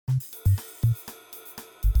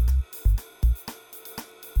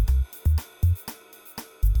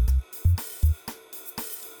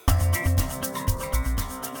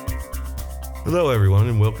Hello, everyone,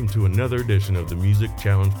 and welcome to another edition of the Music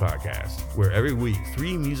Challenge Podcast, where every week,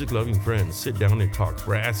 three music-loving friends sit down and talk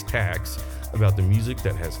brass tacks about the music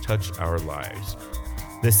that has touched our lives.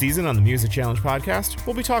 This season on the Music Challenge Podcast,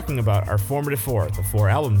 we'll be talking about our Formative Four, the four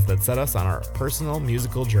albums that set us on our personal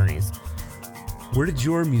musical journeys. Where did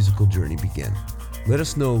your musical journey begin? Let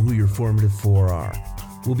us know who your Formative Four are.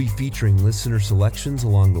 We'll be featuring listener selections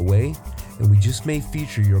along the way, and we just may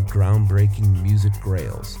feature your groundbreaking music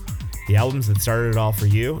grails. The albums that started it all for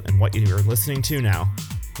you and what you're listening to now.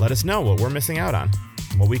 Let us know what we're missing out on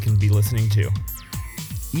and what we can be listening to.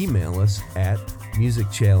 Email us at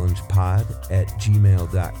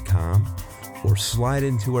musicchallengepod@gmail.com or slide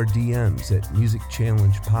into our DMs at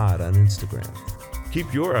musicchallengepod on Instagram.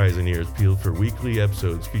 Keep your eyes and ears peeled for weekly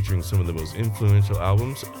episodes featuring some of the most influential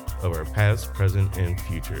albums of our past, present, and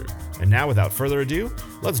future. And now, without further ado,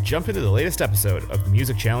 let's jump into the latest episode of the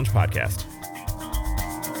Music Challenge Podcast.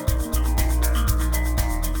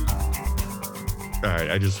 All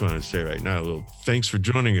right, I just want to say right now, a little thanks for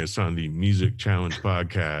joining us on the Music Challenge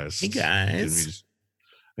Podcast. Hey, guys.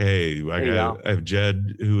 I have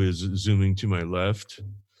Jed, who is zooming to my left.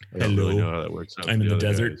 I don't really know how that works out. I'm in the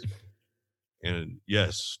desert. Guys. And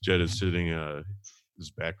yes, Jed is sitting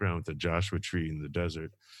his background with the Joshua tree in the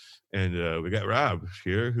desert. And we got Rob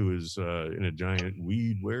here, who is in a giant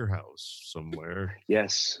weed warehouse somewhere.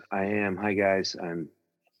 Yes, I am. Hi, guys. I'm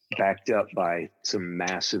backed up by some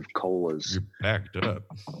massive colas. You're backed up.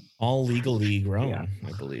 All legally grown,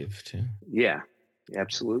 I believe, too. Yeah,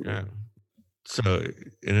 absolutely. Yeah. So,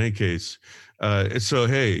 in any case,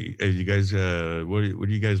 hey, you guys, what have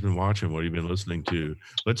you guys been watching? What have you been listening to?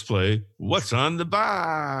 Let's play What's on the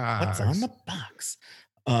Box? What's on the box?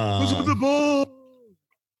 What's on the box?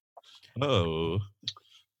 Oh.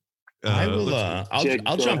 I will.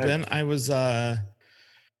 I'll jump in. I was. I've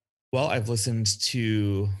listened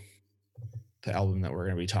to the album that we're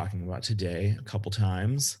going to be talking about today a couple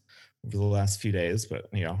times over the last few days, but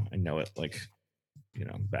I know it back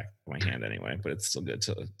of my hand anyway. But it's still good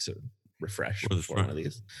to refresh before one of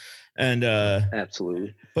these. And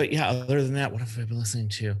absolutely. But yeah, other than that, what have I been listening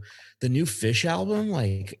to? The new Fish album,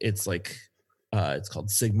 it's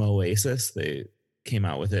called Sigma Oasis. They came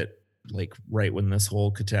out with it right when this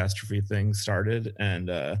whole catastrophe thing started,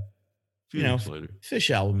 and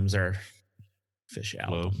Fish albums are Fish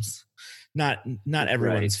albums. Not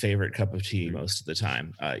everyone's favorite cup of tea most of the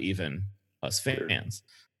time, even us fans.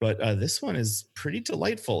 But this one is pretty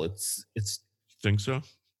delightful. It's think so.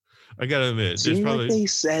 I gotta admit, there's probably really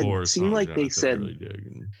dig,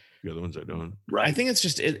 and the other ones I don't. Right. I think it's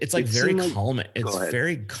just it's very calming. It's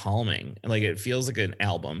very calming. It feels like an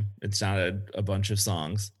album. It's not a bunch of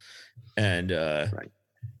songs, and right.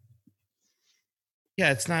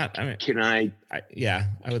 Yeah, it's not. I mean, I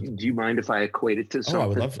would. Do you mind if I equate it to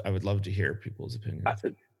something? I would love to hear people's opinions.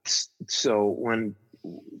 So when,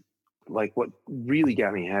 what really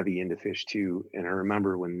got me heavy into Fish too, and I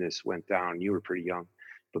remember when this went down, you were pretty young,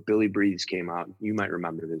 but Billy Breathes came out. You might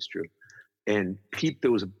remember this, Drew. And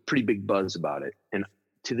there was a pretty big buzz about it. And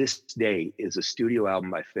to this day is a studio album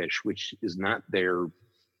by Fish, which is not their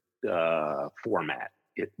format,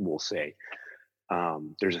 it will say.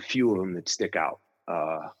 There's a few of them that stick out.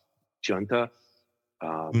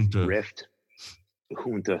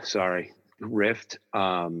 Rift,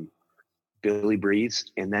 Billy Breathes,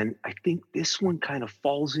 and then I think this one kind of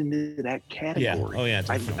falls into that category. Yeah. Oh yeah,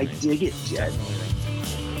 I dig it, Jed.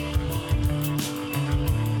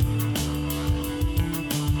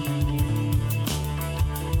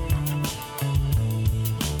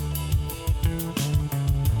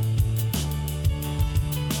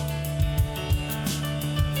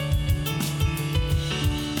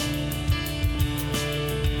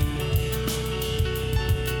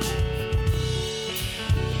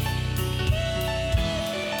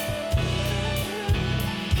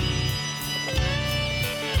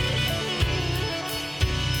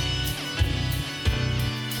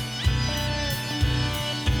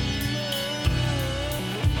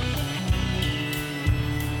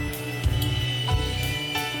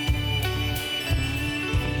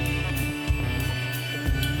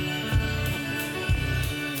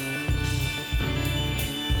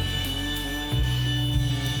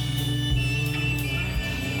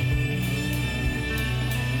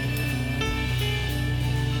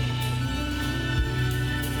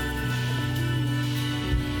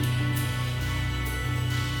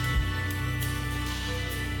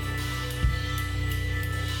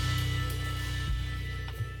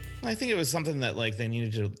 I think it was something that they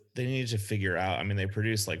needed to figure out. I mean, they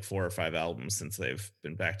produced 4 or 5 albums since they've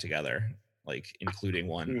been back together, including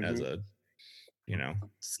one as a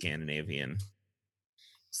Scandinavian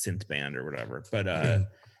synth band or whatever. But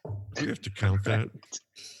do you have to count that?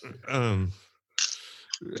 I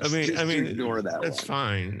mean, ignore that that's one.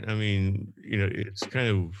 fine. I mean, it's kind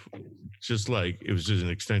of just like it was just an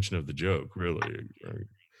extension of the joke, really.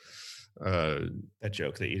 Right? That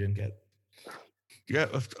joke that you didn't get. Yeah.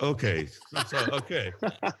 Okay. Okay.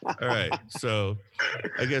 All right. So,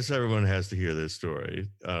 I guess everyone has to hear this story.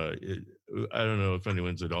 I don't know if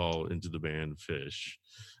anyone's at all into the band Fish.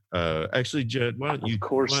 Actually, Jed, why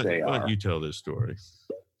don't you tell this story?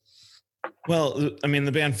 Well, I mean,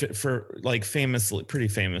 the band pretty famously,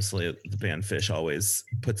 the band Fish always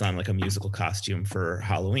puts on like a musical costume for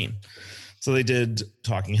Halloween. So they did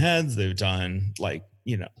Talking Heads. They've done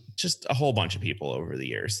just a whole bunch of people over the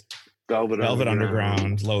years. Velvet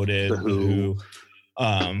Underground, Loaded, The Who,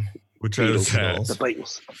 which I was at. The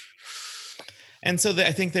Beatles. And so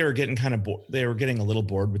I think they were getting they were getting a little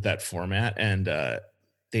bored with that format, and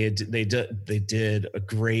they did a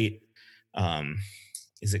great.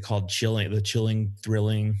 Is it called Chilling,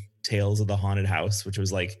 Thrilling Tales of the Haunted House, which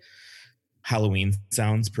was like Halloween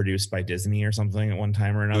sounds produced by Disney or something at one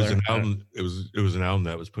time or another. It was an album. It was an album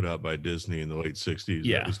that was put out by Disney in the late 60s.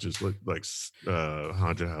 Yeah. It was just like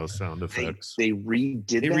haunted house sound effects. They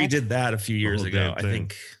redid that a few years ago. I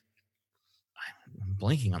think I'm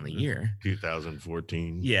blanking on the year.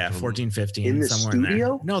 2014. Yeah, 14, 15. In the somewhere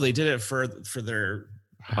studio? In there. No, they did it for their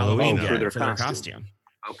Halloween for their costume.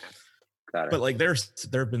 Okay. Got it. But like there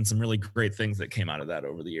have been some really great things that came out of that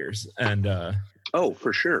over the years. And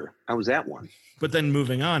for sure. I was at one. But then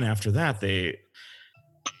moving on after that, I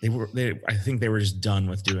think they were just done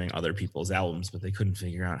with doing other people's albums, but they couldn't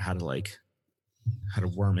figure out how to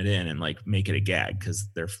worm it in and like make it a gag because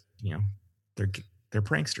they're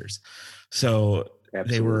pranksters. So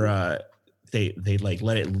Absolutely. They were they like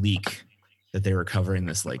let it leak that they were covering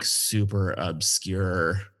this like super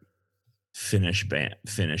obscure Finnish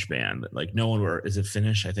band. Like no one is it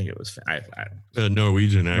Finnish? I think it was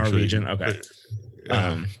Norwegian, actually. Norwegian, okay.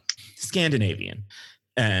 Scandinavian.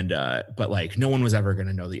 And but like no one was ever going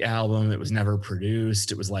to know the album. It was never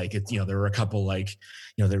produced. It was like there were a couple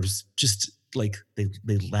there was just like they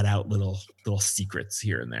let out little secrets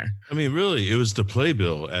here and there. I mean, really, it was the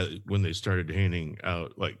playbill when they started handing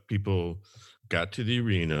out, like, people got to the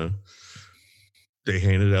arena, they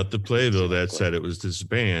handed out the playbill that said it was this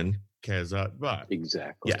band, Kazat Box.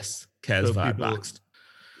 Exactly. Yes, Kazat Box.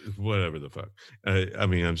 Whatever the fuck. I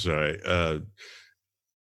mean, I'm sorry.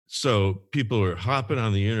 So people are hopping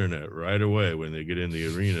on the internet right away when they get in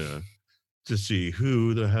the arena to see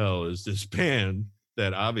who the hell is this band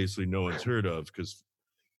that obviously no one's heard of because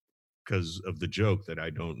of the joke that I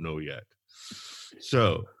don't know yet.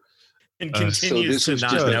 So and continues to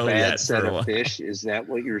not know yet. Set of Fish. Is that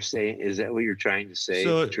what you're saying? Is that what you're trying to say?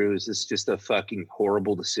 Drew, is this just a fucking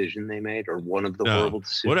horrible decision they made, or one of the horrible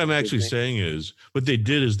decisions? What I'm actually saying is, what they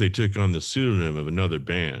did is they took on the pseudonym of another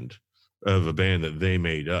band, of a band that they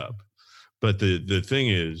made up. But the thing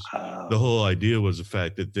is, the whole idea was the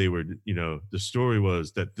fact that they were, the story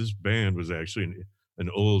was that this band was actually an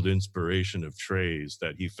old inspiration of Trey's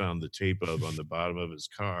that he found the tape of on the bottom of his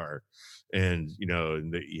car. And,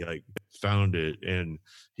 and he like found it, and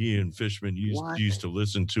he and Fishman used to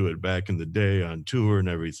listen to it back in the day on tour and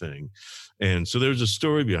everything. And so there's a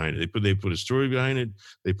story behind it. They put a story behind it.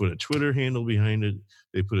 They put a Twitter handle behind it.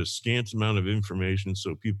 They put a scant amount of information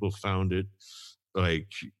so people found it like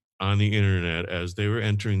on the internet as they were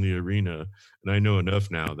entering the arena. And I know enough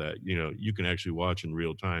now that, you can actually watch in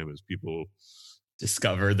real time as people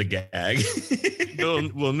discover the gag.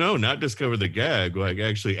 No, not discover the gag, like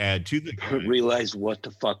actually add to the gag. Realize what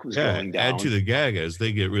the fuck was going down. Add to the gag as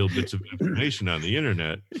they get real bits of information on the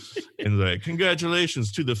internet. And like,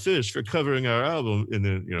 congratulations to the Fish for covering our album, and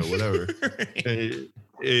then whatever. To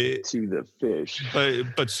the Fish.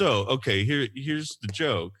 But so okay, here's the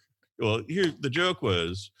joke. Well, the joke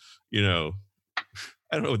was, I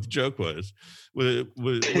don't know what the joke was.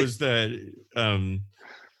 Was that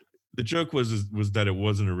the joke was that it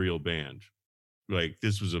wasn't a real band. Like,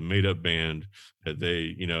 this was a made up band that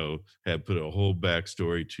they, had put a whole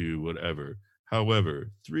backstory to, whatever.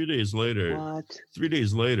 However, 3 days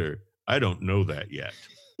later, I don't know that yet.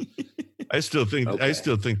 I still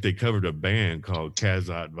think they covered a band called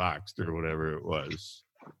Kazat Voxed or whatever it was.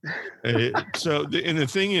 And the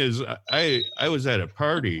thing is, I was at a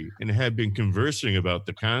party and had been conversing about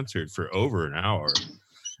the concert for over an hour.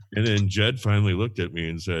 And then Jed finally looked at me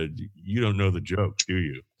and said, "You don't know the joke, do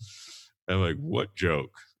you?" I'm like, "What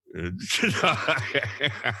joke?"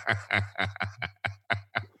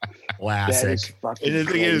 Classic. And the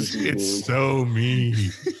thing is, it's so mean.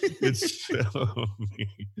 It's so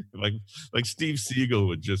mean. Like Steve Seagal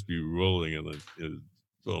would just be rolling in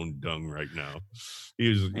own dung right now.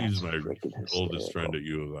 He's my freaking oldest friend hysterical. at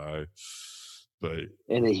U of I, but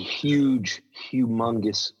And a huge,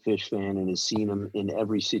 humongous fish fan, and has seen him in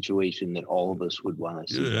every situation that all of us would want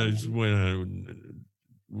to see. yeah, him it's in. when I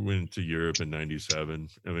went to Europe in '97.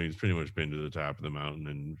 I mean, he's pretty much been to the top of the mountain,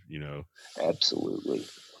 and Absolutely.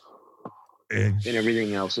 and And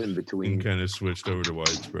everything else in between. kind of switched over to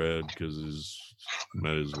widespread because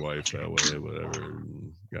met his wife that way, whatever,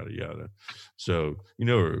 yada yada. So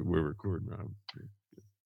we're recording, Rob.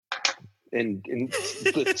 And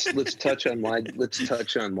let's touch on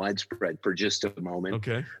widespread for just a moment.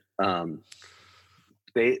 Okay.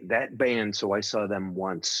 That band. So I saw them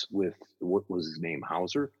once with, what was his name,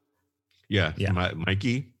 Hauser? Yeah.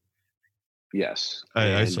 Mikey. Yes,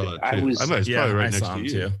 I saw it too. I was probably right next to you.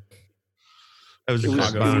 Too. I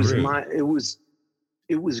was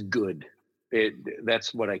it was good.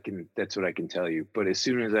 That's what I can tell you. But as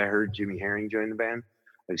soon as I heard Jimmy Herring join the band,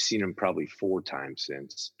 I've seen him probably 4 times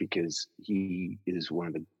since, because he is one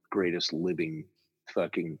of the greatest living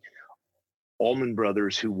fucking Allman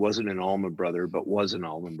Brothers, who wasn't an Allman Brother but was an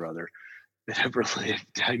Allman Brother that ever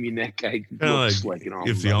lived. I mean, that guy looks like an Allman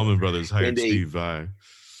Brother. If the Allman Brothers hired Steve Vai.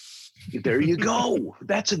 There you go.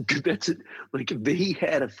 That's like, if they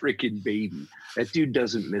had a freaking baby. That dude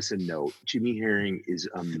doesn't miss a note. Jimmy Herring is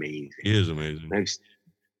amazing. He is amazing.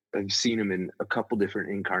 I've seen him in a couple different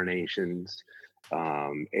incarnations.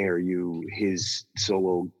 ARU, his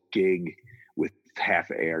solo gig with half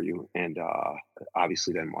of ARU, and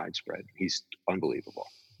obviously then widespread. He's unbelievable.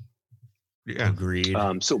 Yeah, agreed.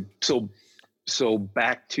 So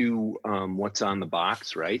back to what's on the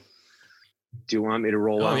box, right? Do you want me to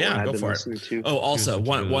roll out? Yeah, what go I've been for listening it. to? Oh, also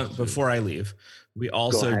one before I leave, we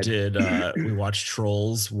also did. We watched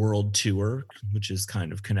Trolls World Tour, which is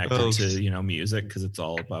kind of connected to music, because it's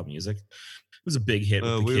all about music. It was a big hit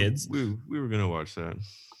with the kids. We were gonna watch that.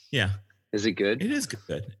 Yeah, is it good? It is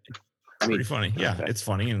good. It's pretty funny. Yeah, it's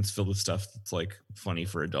funny, and it's filled with stuff that's like funny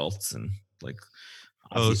for adults, and like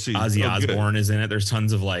Ozzy Osbourne is in it. There's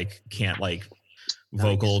tons of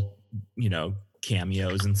vocal,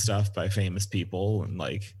 cameos and stuff by famous people, and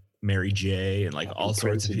like Mary J. and like all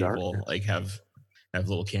sorts of people have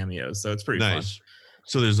little cameos. So it's pretty nice. Fun.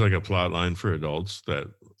 So there's like a plot line for adults that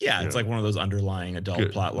it's like one of those underlying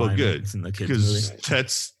adult plot lines in the kids movie.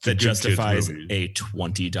 That justifies a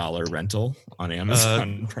 $20 rental on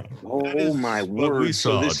Amazon. Oh my word! We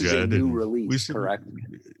saw, this is a new release, correct?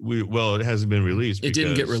 It hasn't been released. It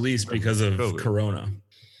didn't get released because of Corona.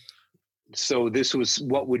 So this was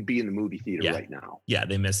what would be in the movie theater right now. Yeah,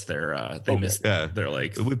 they missed their their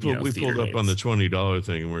like we pulled up on the $20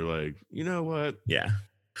 thing, and we're like, you know what? Yeah.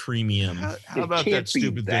 Premium. How about that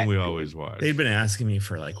stupid thing we always watch? They'd been asking me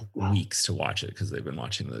for like weeks to watch it, because they've been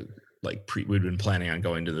watching we'd been planning on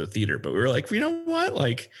going to the theater, but we were like, you know what?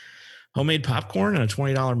 Like, homemade popcorn and a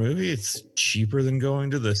 $20 movie, it's cheaper than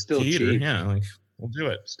going to the theater. Cheap. Yeah, like, we'll do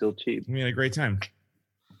it. Still cheap. We had a great time.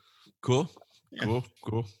 Cool. Yeah.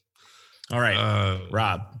 Cool. All right,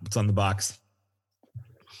 Rob, what's on the box?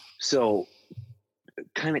 So,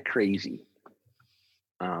 kind of crazy.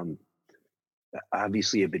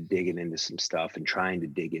 Obviously, I've been digging into some stuff and trying to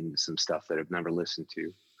dig into some stuff that I've never listened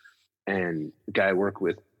to. And the guy I work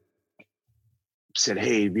with said,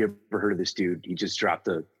 "Hey, have you ever heard of this dude? He just dropped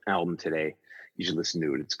an album today. You should listen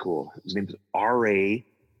to it. It's cool." His name is R.A.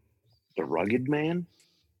 the Rugged Man.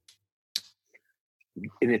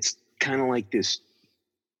 And it's kind of like this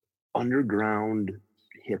underground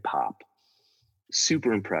hip hop,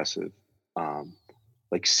 super impressive,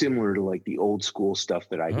 like similar to like the old school stuff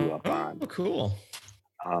that I grew up on. Oh, cool.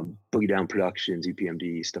 Boogie Down Productions,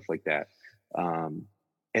 EPMD, stuff like that,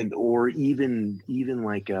 and or even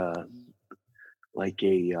like a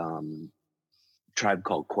Tribe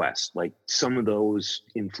Called Quest, like some of those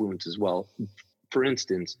influences. Well, for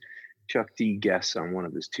instance, Chuck D guests on one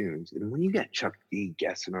of his tunes, and when you got Chuck D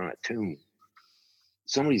guessing on a tune,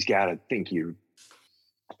 somebody's got to think you're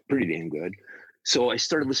pretty damn good. So I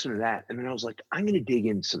started listening to that, and then I was like, I'm going to dig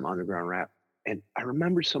into some underground rap. And I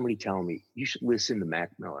remember somebody telling me, you should listen to Mac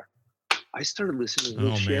Miller. I started listening to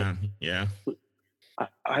this shit. Man. Yeah.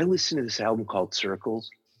 I listened to this album called Circles.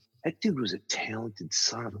 That dude was a talented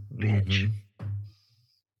son of a bitch. Mm-hmm.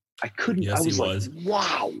 I couldn't. Yes, I was like,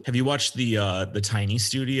 wow. Have you watched the Tiny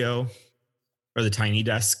Studio or the Tiny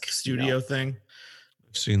Desk Studio thing?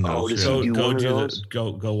 I've seen those.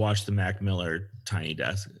 Go watch the Mac Miller Tiny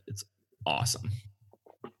Desk. It's awesome.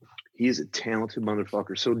 He is a talented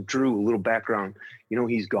motherfucker. So Drew, a little background,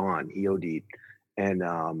 he's gone. He OD'd. And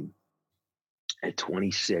at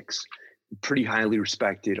 26, pretty highly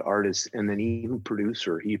respected artist, and then even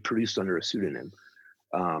producer. He produced under a pseudonym.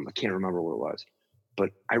 I can't remember what it was.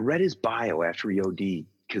 But I read his bio after he OD'd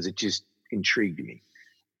because it just intrigued me.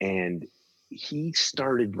 And he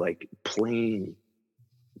started like playing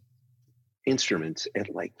instruments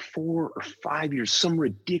at like 4 or 5 years, some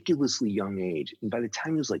ridiculously young age. And by the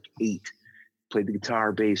time he was like 8, played the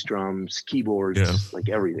guitar, bass, drums, keyboards, like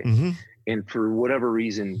everything. Mm-hmm. And for whatever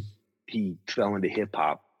reason, he fell into hip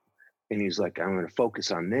hop. And he's like, I'm going to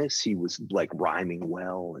focus on this. He was like rhyming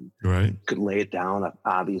well and could lay it down,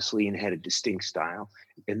 obviously, and had a distinct style.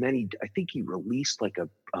 And then I think he released like a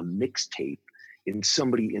mixtape, and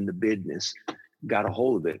somebody in the business got a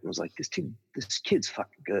hold of it and was like, this kid's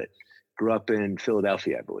fucking good. Grew up in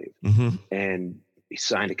Philadelphia, I believe. Mm-hmm. And he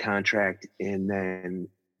signed a contract and then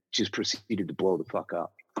just proceeded to blow the fuck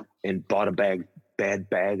up and bought a bad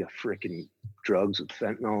bag of freaking drugs with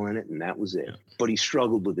fentanyl in it, and that was it. Yeah. But he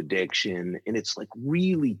struggled with addiction, and it's like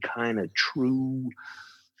really kind of true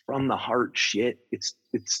from the heart shit. He's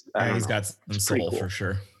got some soul cool. For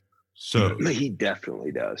sure. So he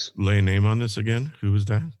definitely does. Lay a name on this again. Who was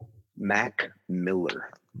that? Mac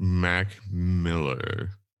Miller. Mac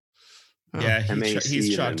Miller. Oh. Yeah,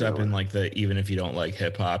 he's chalked up in like the even if you don't like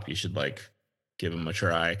hip hop, you should like give him a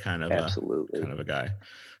try kind of a guy.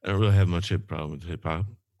 I don't really have much problem with hip hop.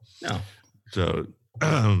 No. So,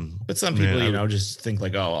 but some people, just think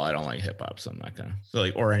like, oh, well, I don't like hip hop, so I'm not gonna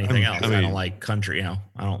or anything else. I don't like country. I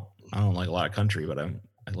don't like a lot of country, but I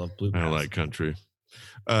love bluegrass. I don't like country.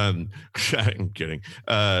 I'm kidding.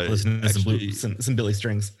 Listen to some Billy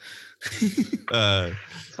Strings.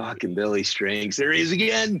 Fucking Billy Strings. There he is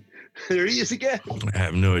again. I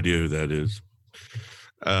have no idea who that is.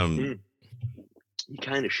 You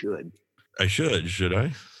kind of should. I should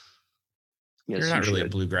I? Yes, you're not really a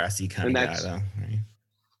bluegrassy kind of guy, though. Right?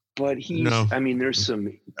 But there's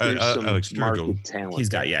some market talent.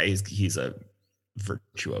 He's a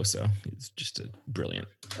virtuoso. He's just a brilliant.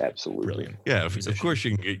 Yeah, of course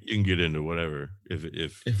you can get into whatever if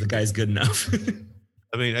the guy's good enough.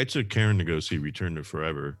 I mean, I took Karen to go see Return to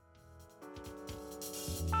Forever.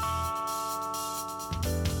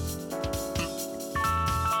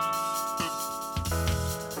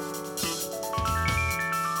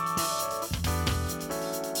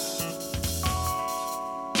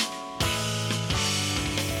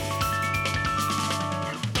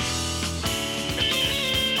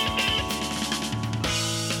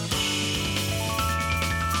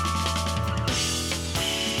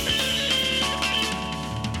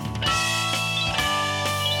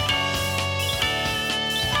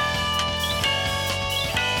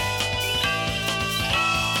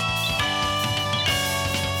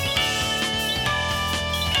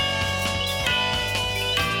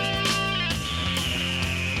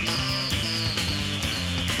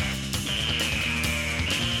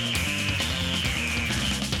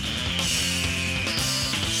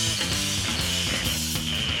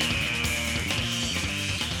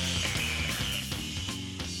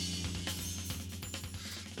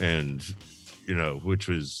 And, which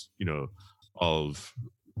was, all of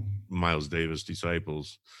Miles Davis'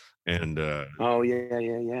 disciples. And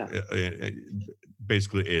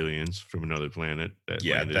basically aliens from another planet that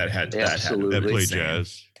played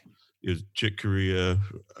jazz. It was Chick Corea,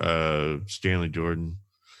 Stanley Jordan.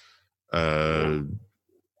 Oh,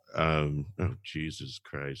 Jesus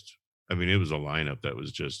Christ. I mean, it was a lineup that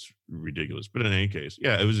was just ridiculous. But in any case,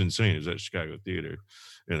 it was insane. It was at Chicago Theater.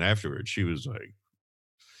 And afterwards, she was like,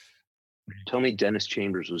 tell me Dennis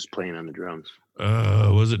Chambers was playing on the drums.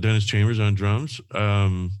 Was it Dennis Chambers on drums?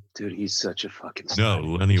 Dude, he's such a fucking stud. No,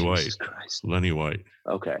 Lenny White. Jesus Christ. Lenny White.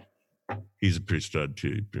 Okay. He's a pretty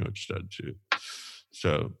much stud too.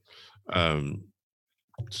 So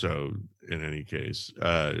in any case,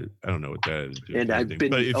 I don't know what that is. And I've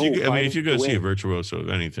been, but if you go see a virtuoso of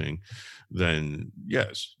anything, then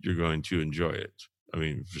yes, you're going to enjoy it. I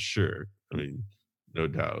mean, for sure. I mean, no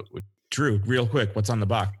doubt. Drew, real quick, what's on the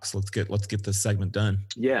box? Let's get this segment done.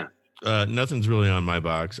 Yeah. Nothing's really on my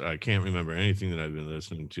box. I can't remember anything that I've been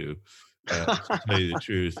listening to tell you the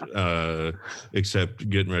truth, except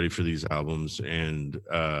getting ready for these albums. And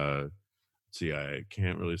see, I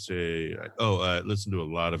can't really say. I listened to a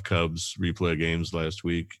lot of Cubs replay games last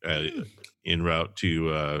week en route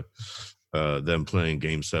to them playing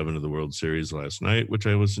Game 7 of the World Series last night, which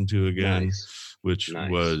I listened to again. Nice. Which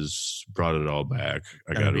brought it all back.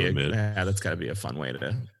 I got to admit. That's got to be a fun way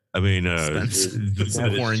to. I mean,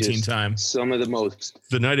 the quarantine time. Some of the most.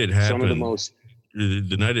 The night it happened. Some of the most.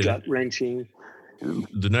 The night it gut wrenching.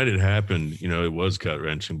 The night it happened, it was gut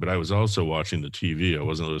wrenching. But I was also watching the TV. I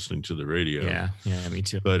wasn't listening to the radio. Yeah, me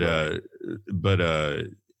too. But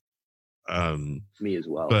me as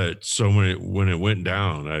well. But so when it went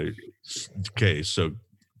down, so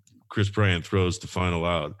Chris Bryant throws the final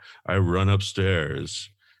out, I run upstairs,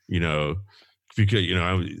 because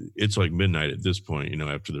it's like midnight at this point,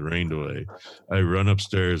 after the rain delay. I run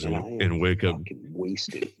upstairs and wake up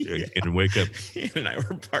wasted. and wake up. You and I were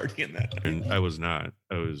partying that night. And I was not.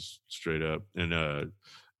 I was straight up. And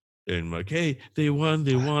like, hey, they won.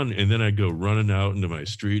 And then I go running out into my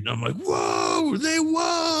street and I'm like, whoa, they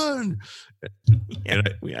won.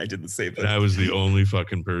 And I did the same thing. And I was the only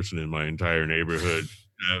fucking person in my entire neighborhood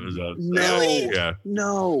that was outside.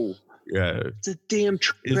 No. Yeah. It's a damn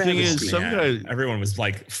travesty. The thing is, everyone was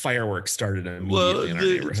like, fireworks started immediately in our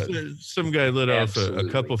neighborhood. Some guy lit off a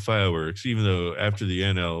couple fireworks, even though after the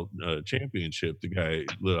NL championship, the guy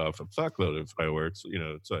lit off a fuckload of fireworks.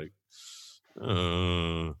 It's like,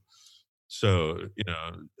 so,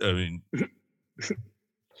 I mean,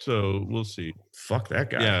 so we'll see. Fuck that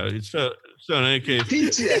guy. Yeah. So in any case,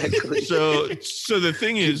 exactly. So the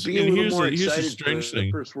thing is, and here's the strange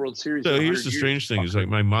thing. First World Series. So here's the strange thing is like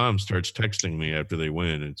my mom starts texting me after they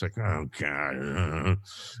win, and it's like, oh god, and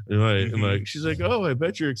like she's like, oh, I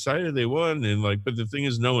bet you're excited they won, and like, but the thing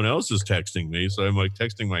is, no one else is texting me, so I'm like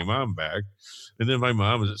texting my mom back, and then my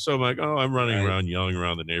mom is so I'm like, oh, I'm running around yelling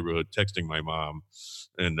around the neighborhood, texting my mom,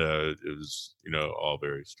 and it was all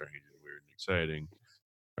very strange and weird and exciting.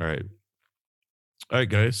 All right,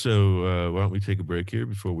 guys. So why don't we take a break here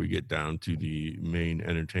before we get down to the main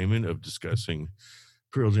entertainment of discussing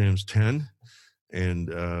Pearl Jam's 10. And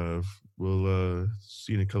we'll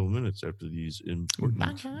see you in a couple minutes after these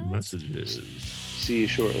important messages. See you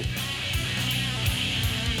shortly.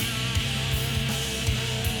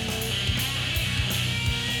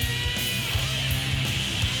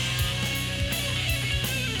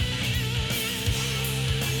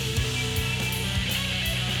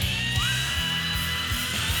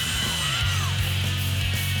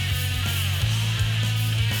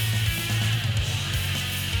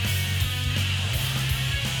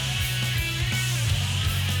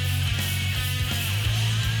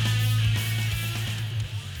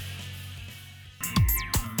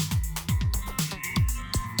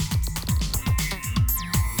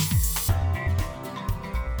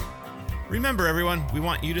 Remember, everyone, we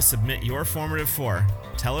want you to submit your Formative Four.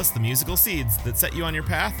 Tell us the musical seeds that set you on your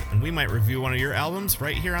path, and we might review one of your albums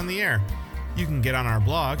right here on the air. You can get on our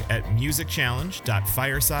blog at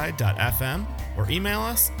musicchallenge.fireside.fm or email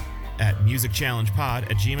us at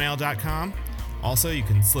musicchallengepod@gmail.com. Also, you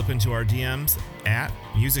can slip into our DMs at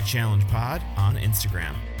musicchallengepod on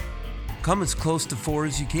Instagram. Come as close to 4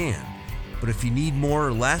 as you can, but if you need more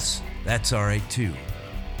or less, that's all right too.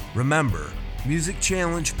 Remember,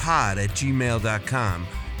 musicchallengepod@gmail.com,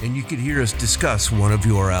 and you could hear us discuss one of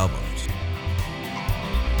your albums.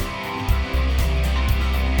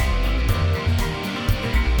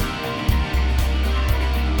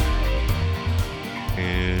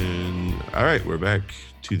 And all right, we're back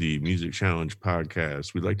to the Music Challenge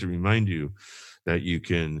podcast. We'd like to remind you that you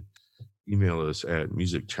can email us at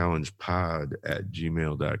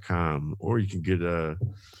musicchallengepod@gmail.com, or you can get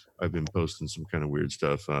I've been posting some kind of weird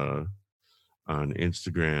stuff on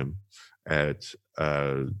Instagram at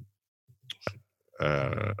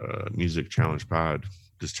Music Challenge Pod.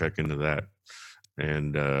 Just check into that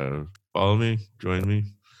and follow me, join me.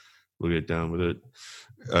 We'll get down with it.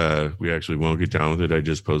 We actually won't get down with it. I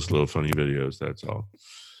just post little funny videos. That's all.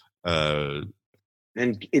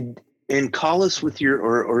 And call us with your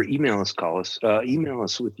or email us. Email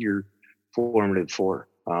us with your Formative Four,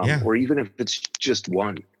 or even if it's just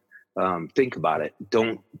one. Think about it.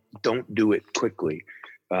 Don't do it quickly.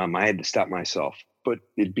 I had to stop myself, but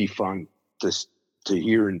it'd be fun to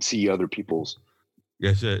hear and see other people's.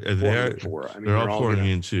 Yes, they're all pouring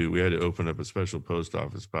into. We had to open up a special post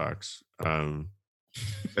office box at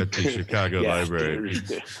the Chicago Library.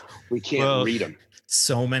 We can't read them.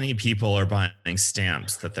 So many people are buying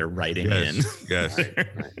stamps that they're writing in. Yes, right.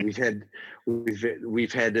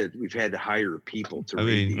 We've had to hire people to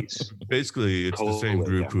read these. Basically, it's the same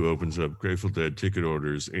group who opens up Grateful Dead ticket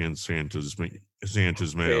orders and Santa's mail.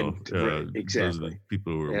 Exactly. Those are the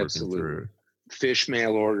people who are working through fish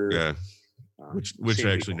mail order. Yeah, which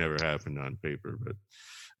actually never happened on paper, but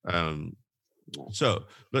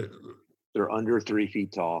but they're under 3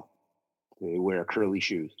 feet tall. They wear curly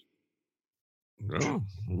shoes. Oh,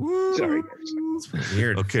 sorry. That's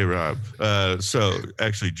weird. Okay, Rob. So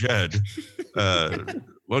actually, Jed, why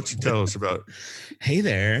don't you tell us about? Hey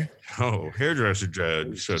there. Oh, hairdresser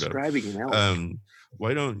Jed showed up. Why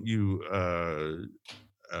don't you? Why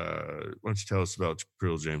don't you tell us about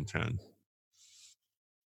Pearl Jam 10?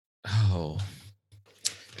 Oh,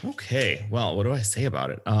 okay. Well, what do I say about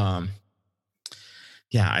it?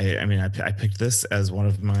 Yeah, I mean, I picked this as one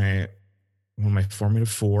of my formative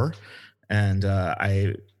four, and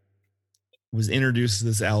I was introduced to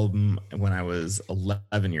this album when I was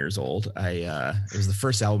 11 years old. It was the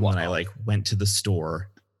first album that I like went to the store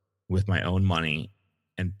with my own money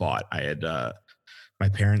and bought. I had my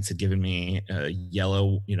parents had given me a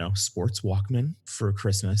yellow, sports Walkman for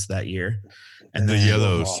Christmas that year. And the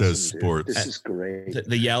yellow says sports. This is great.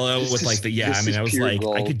 The yellow with like I was like,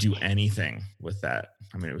 gold. I could do anything with that.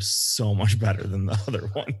 I mean, it was so much better than the other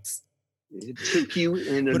ones. It took you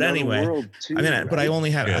in another world too. I mean, right? but I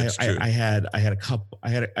only had Yeah, I had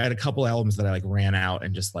a couple albums that I like ran out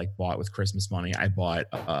and just like bought with Christmas money. I bought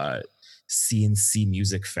CNC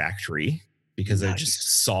Music Factory because I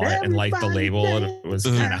just saw it and liked the label and it was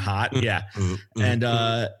kind of hot. Yeah. And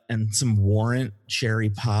some Warrant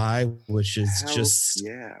Cherry Pie, which is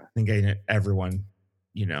I think everyone,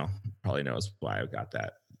 probably knows why I got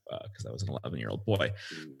that because I was an 11-year-old boy.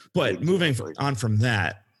 But moving on from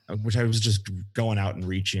that, which I was just going out and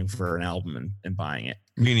reaching for an album and buying it.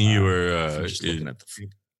 Meaning you were I was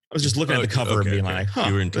just looking at the cover and being like, huh,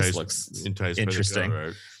 you were enticed, this looks interesting. interesting.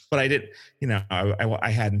 Right? But I did,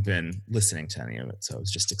 I hadn't been listening to any of it, so I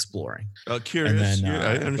was just exploring. Curious. And then,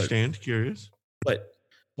 I understand. Curious. But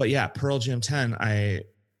yeah, Pearl Jam 10.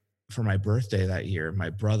 For my birthday that year, my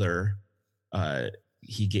brother,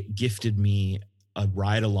 he gifted me a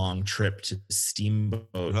ride-along trip to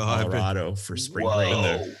Steamboat, Colorado for spring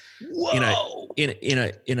break.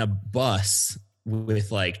 In a bus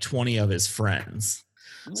with like 20 of his friends.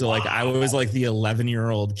 So like I was like the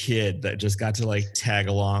 11-year-old kid that just got to like tag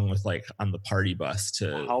along with like on the party bus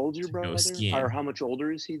to. How old is your brother? Skiing. Or how much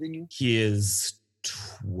older is he than you? He is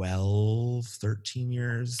 13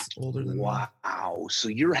 years older than me. Wow. So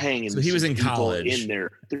you're hanging so he was in college in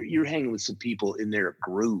there. You're hanging with some people in their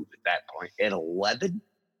groove at that point at 11?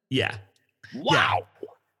 Yeah. Wow. Yeah.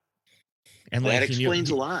 And that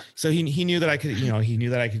explains a lot. So he knew that I could, he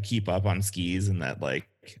knew that I could keep up on skis and that like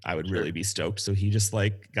I would really be stoked. So he just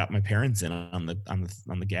like got my parents in on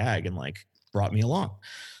the gag and like brought me along.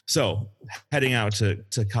 So heading out to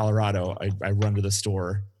Colorado, I run to the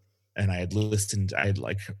store and I had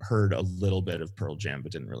like heard a little bit of Pearl Jam,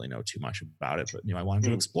 but didn't really know too much about it, but I wanted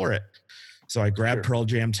to explore it. So I grabbed Pearl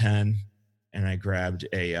Jam 10 and I grabbed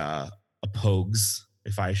a Pogues,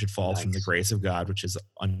 If I Should Fall from the Grace of God, which is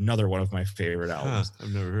another one of my favorite albums.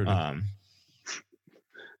 I've never heard of it.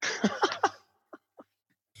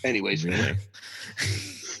 Anyways, really.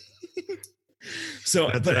 So,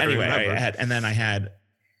 but anyway, I had the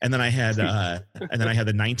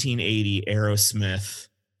 1980 Aerosmith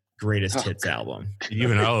Greatest Hits album.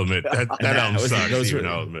 Even I'll admit that album sucks.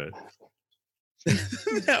 I'll admit.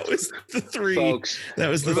 That was the three. Folks, that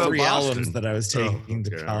was the three albums that I was taking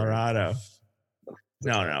to Colorado.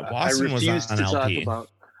 No, Boston was on LP.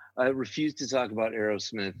 I refuse to talk about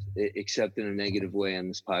Aerosmith except in a negative way on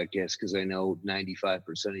this podcast because I know 95%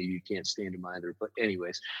 of you can't stand them either. But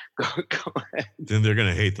anyways, go ahead. Then they're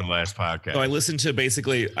gonna hate the last podcast. So I listened to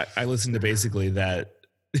basically that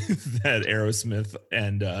that Aerosmith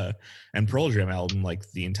and Pearl Jam album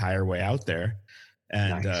like the entire way out there,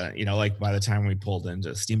 and like by the time we pulled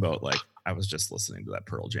into Steamboat, like I was just listening to that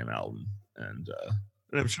Pearl Jam album, and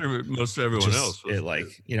I'm sure most everyone else. It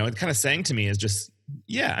like it kind of sang to me is just.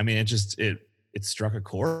 Yeah, I mean, it struck a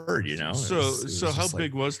chord, So how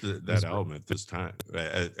big was that album at this time?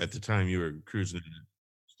 At the time you were cruising.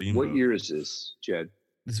 What year is this, Jed?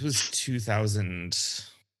 This was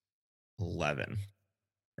 2011,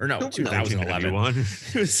 or no, 2011.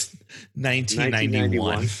 It was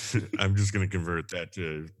 1991. I'm just going to convert that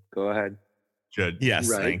to. Go ahead, Jed. Yes,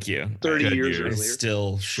 right. Thank you. 30 years earlier. I'm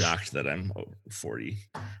still shocked that I'm 40.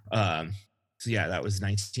 So yeah, that was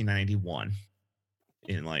 1991.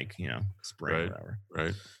 In spring or whatever,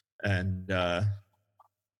 right? And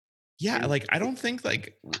like I don't think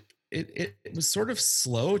like it was sort of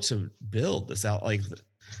slow to build this out. Like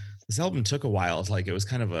this album took a while. Like it was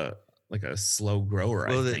kind of a slow grower,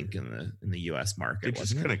 I think, in the U.S. market. It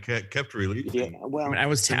just kind of kept releasing. Yeah, well, I mean, I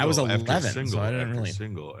was 11, so I didn't really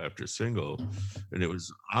single after single, and it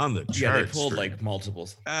was on the charts. Yeah, they pulled like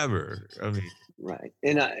multiples ever. I mean, right?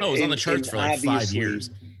 And it was on the charts for like 5 years.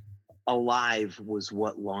 Alive was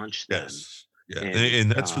what launched them. Yes. Yeah.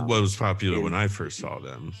 And that's what was popular when I first saw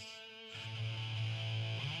them.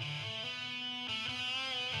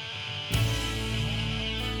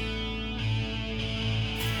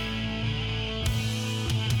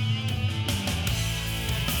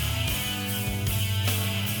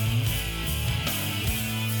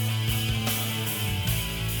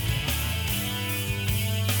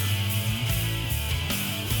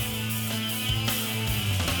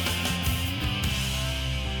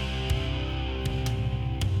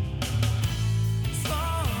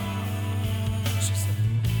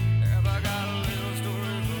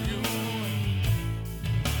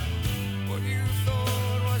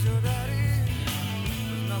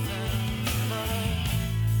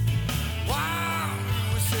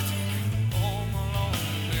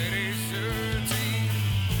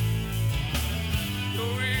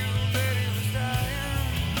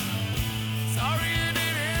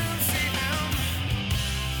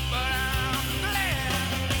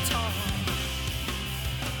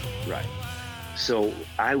 So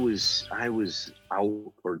I was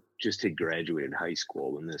out or just had graduated high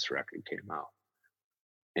school when this record came out,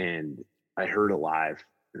 and I heard it live,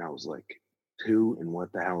 and I was like, who and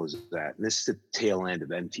what the hell is that? And this is the tail end of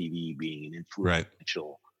MTV being an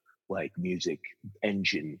influential like music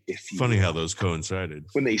engine, if you Funny will. how those coincided.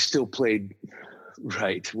 When they still played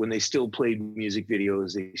music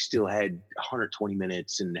videos, they still had 120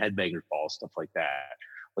 minutes and Headbangers Ball, stuff like that.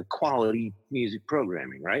 Like quality music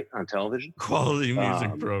programming, right? On television. Quality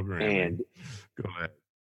music programming. And go ahead.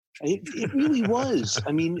 It really was.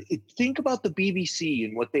 I mean, think about the BBC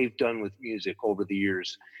and what they've done with music over the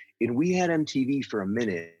years. And we had MTV for a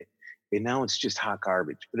minute, and now it's just hot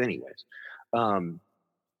garbage. But anyways,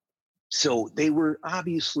 so they were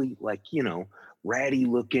obviously like, you know, ratty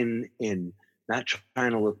looking and not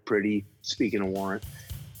trying to look pretty. Speaking of Warrant.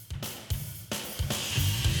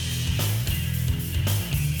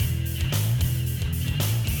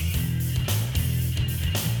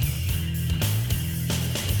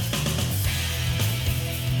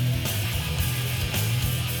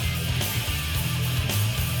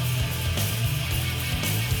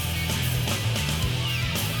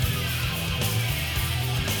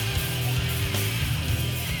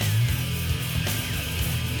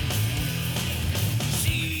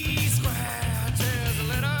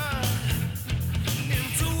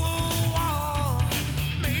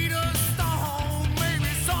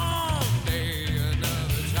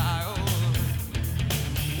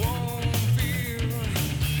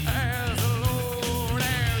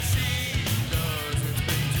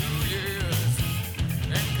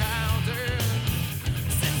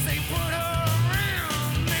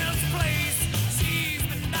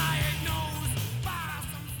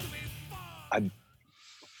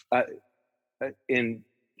 And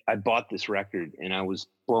I bought this record and I was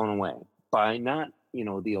blown away by not, you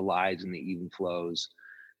know, the Elides and the Even Flows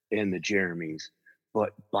and the Jeremys,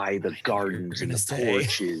 but by the gardens and the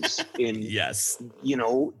porches and yes, you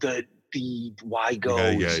know, the Why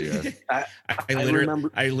Goes. Yeah.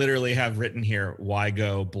 I literally have written here Why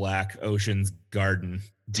Go, Black, Oceans, Garden,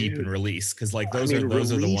 Deep, and Release, because like those are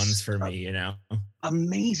the ones for me, you know.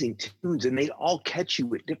 Amazing tunes, and they all catch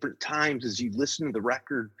you at different times as you listen to the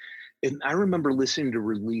record. And I remember listening to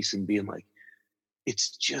Release and being like,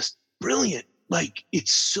 it's just brilliant. Like,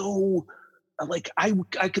 it's so, like, I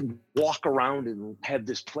could walk around and have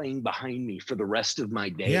this playing behind me for the rest of my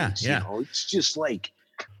days. Yeah. You know, it's just like,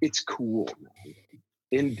 it's cool,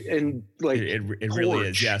 man. And like, it really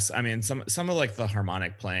is. Yes. I mean, some of like the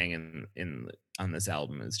harmonic playing on this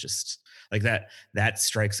album is just like that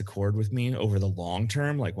strikes a chord with me over the long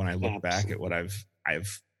term. Like when I look back at what I've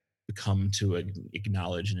come to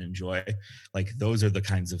acknowledge and enjoy, like those are the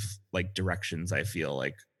kinds of like directions I feel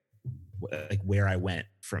like where I went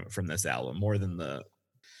from this album more than the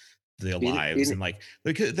Lives and like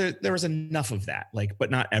there was enough of that, like,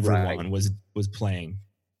 but not everyone was playing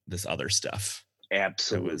this other stuff.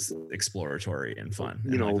 Absolutely, that was exploratory and fun.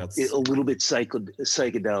 You and know, like a little bit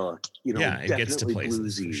psychedelic. You know, yeah, it gets to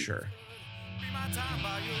places bluesy. for sure.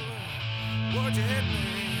 Would you hit me?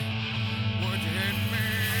 Would you hit me?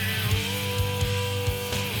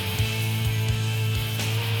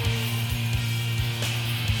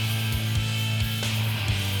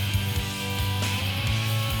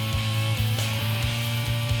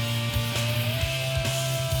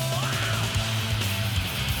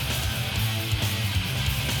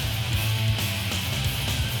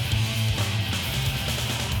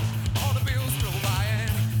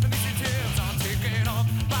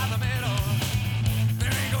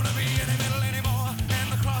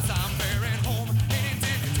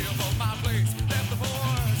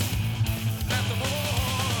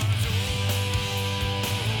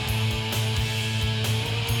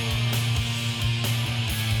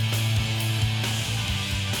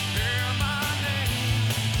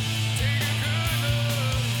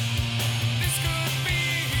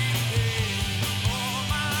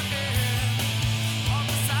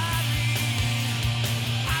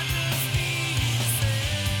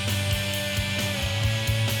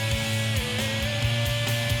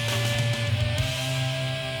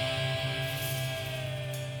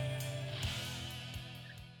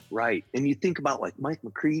 Right. And you think about like Mike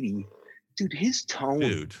McCready, dude, his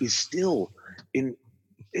tone is still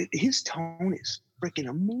his tone is freaking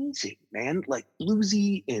amazing, man. Like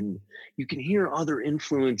bluesy, and you can hear other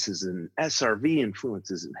influences and SRV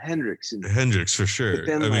influences and Hendrix for sure.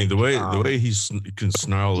 Then, I mean, the way he can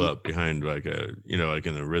snarl up behind like a, you know, like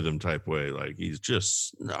in a rhythm type way, like he's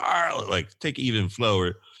just snarl, like take even flow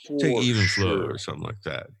or something like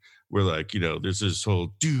that. where like, you know, there's this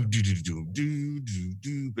whole do do do do do do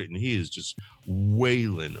do, but and he is just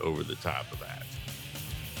wailing over the top of that.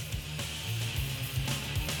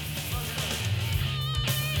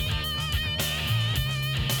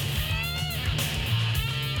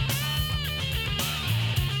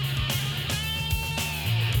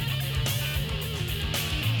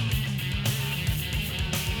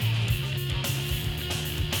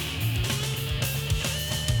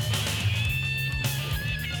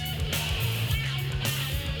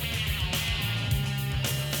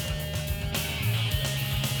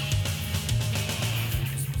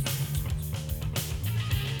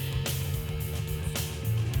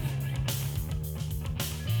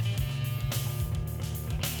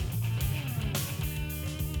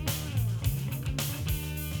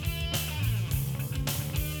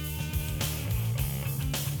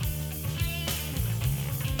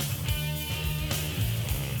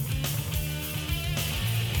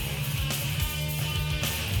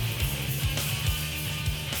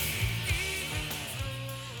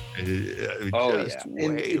 Oh, Just yeah.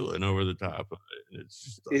 And wailing over the top of it. It's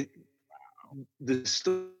just like, the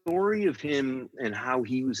story of him and how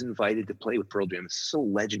he was invited to play with Pearl Jam is so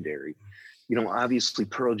legendary. You know, obviously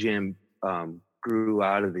Pearl Jam grew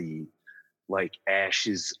out of the like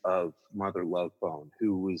ashes of Mother Love Bone,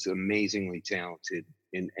 who was amazingly talented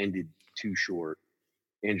and ended too short.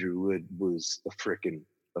 Andrew Wood was a freaking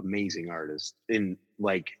amazing artist and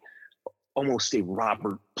like almost a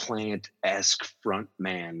Robert Plant-esque front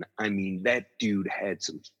man. I mean, that dude had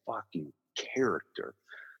some fucking character.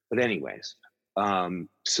 But anyways,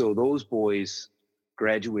 so those boys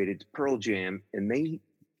graduated to Pearl Jam, and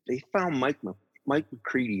they found Mike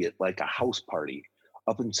McCready at like a house party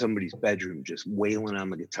up in somebody's bedroom, just wailing on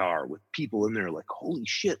the guitar with people in there like, holy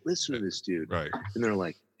shit, listen to this dude. right. And they're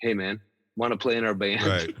like, hey man, want to play in our band?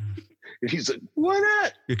 Right. And he's like, why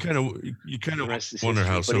not? You kind of The rest is wonder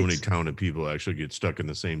history, how but so many it's- talented people actually get stuck in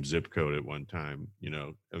the same zip code at one time. You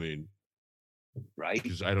know, I mean, Right?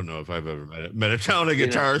 because I don't know if I've ever met a talented You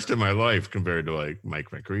know. guitarist in my life compared to like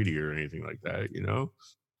Mike McCready or anything like that. You know,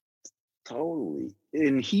 Totally.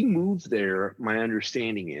 And he moved there, my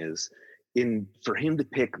understanding is, for him to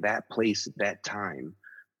pick that place at that time,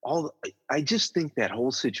 I just think that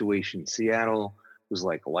whole situation, Seattle was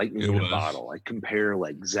like lightning It in a was. bottle. I compare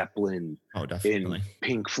like Zeppelin Oh, definitely. and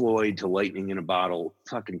Pink Floyd to lightning in a bottle,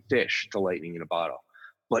 fucking Fish to lightning in a bottle.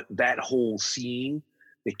 But that whole scene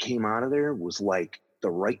that came out of there was like the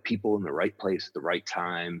right people in the right place at the right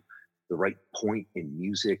time, the right point in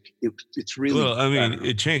music. It's really, well, I mean, don't know,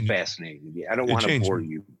 it changed. fascinating. I don't it want to changed- bore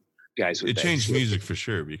you guys with It that changed shit. music for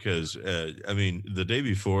sure because I mean, the day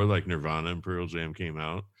before, like Nirvana and Pearl Jam came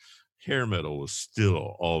out, hair metal was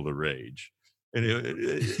still all the rage. And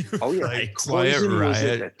Oh yeah, like Quiet Quiet Poison was at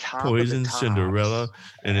Riot, the top Poison, of the tops. Cinderella,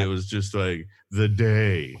 and it was just like the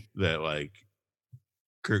day that like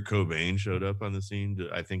Kurt Cobain showed up on the scene.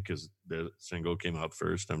 I think because the single came out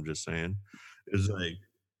first. I'm just saying, it's like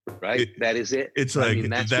right. That is it. it's I like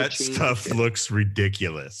mean, that's what that changed stuff it. looks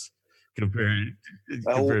ridiculous compared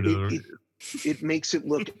Oh, to it makes it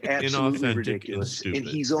look absolutely inauthentic and ridiculous, and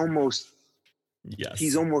stupid. he's almost Yes.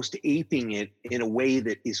 aping it in a way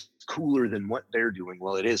that is cooler than what they're doing.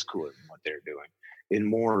 Well, it is cooler than what they're doing, and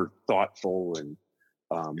more thoughtful and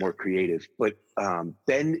more creative. But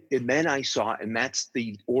then I saw, and that's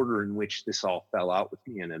the order in which this all fell out with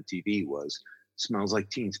me on MTV was Smells Like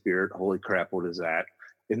Teen Spirit. Holy crap, what is that?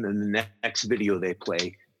 And then the next video they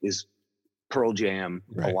play is Pearl Jam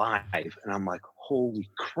Right. Alive, and I'm like, holy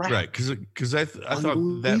crap! Right, because I thought that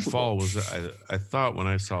Unbelievable. fall was I thought when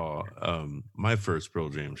I saw my first Pearl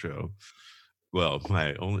Jam show, well,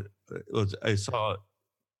 my only I saw it.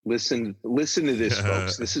 Listen to this,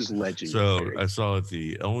 folks. This is So legendary. I saw at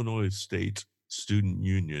the Illinois State Student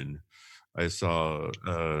Union. I saw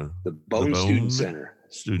The Bone Student Bone Center.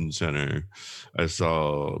 Student Center. I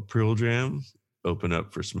saw Pearl Jam open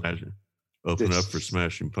up for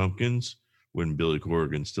Smashing Pumpkins when Billy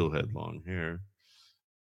Corgan still had long hair.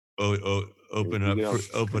 Open There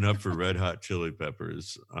you up for Red Hot Chili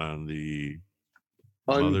Peppers on the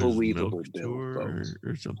Mother's Unbelievable Milk bill, tour folks.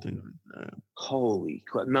 or something like that. Holy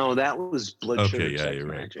no, that was Blood Sugar Okay, yeah, Sex you're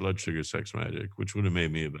right. Magic. Blood Sugar Sex Magic, which would have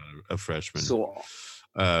made me about a freshman So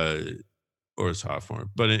or a sophomore.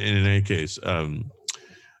 But in any case,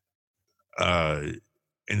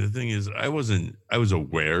 and the thing is, I was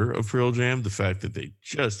aware of Pearl Jam, the fact that they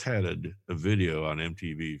just had a video on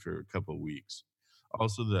MTV for a couple of weeks.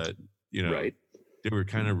 Also that, you know, right. they were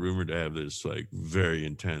kind of rumored to have this like very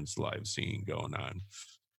intense live scene going on.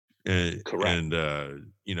 And, Correct. And,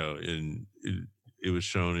 you know, it was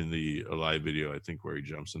shown in the live video, I think, where he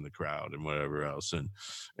jumps in the crowd and whatever else, and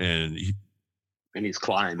he, and he's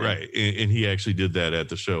climbing, right, and he actually did that at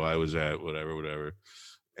the show I was at, whatever,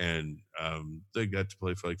 and they got to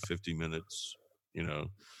play for like 50 minutes, you know,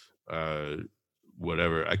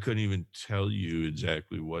 whatever. I couldn't even tell you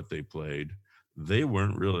exactly what they played. They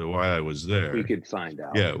weren't really why I was there. We could find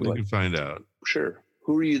out. Yeah, we could find out. Sure.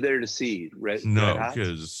 Who were you there to see? No,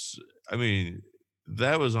 because I mean,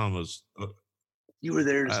 that was almost. You were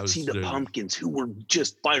there to see the Pumpkins, who were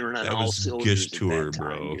just firing on all cylinders. Gish tour, at that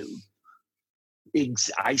time, bro. Dude.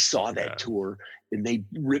 I saw that tour, and they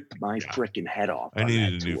ripped my freaking head off. I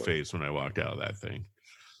needed a new face when I walked out of that thing.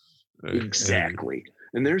 Exactly.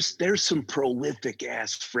 And there's some prolific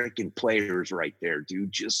ass freaking players right there,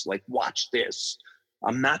 dude. Just like, watch this.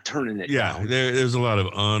 I'm not turning it down. There's a lot of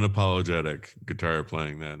unapologetic guitar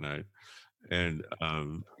playing that night. And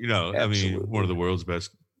you know, Absolutely. I mean, one of the world's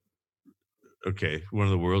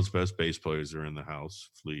best bass players are in the house,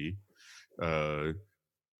 Flea.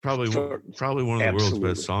 Probably one of the world's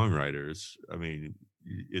best songwriters. I mean,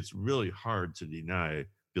 it's really hard to deny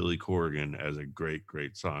Billy Corgan as a great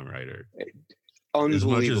songwriter. As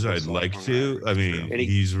much as I'd like to, I mean,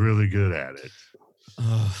 he's really good at it.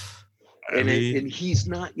 And he's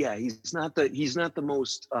not the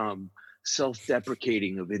most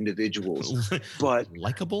self-deprecating of individuals, but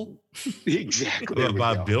likable. Exactly.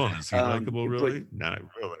 Bob Dylan, is he likable? Really? Not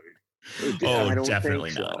really.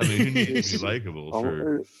 Definitely so. not. I mean, he needs to be likable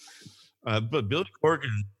for. But Billy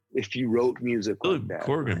Corgan, if you wrote music, Billy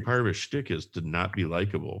Corgan, part of his shtick is to not be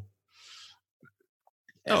likable.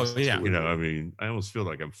 Oh yeah, you know, I mean, I almost feel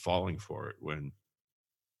like I'm falling for it when.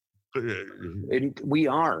 And we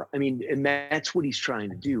are. I mean, and that's what he's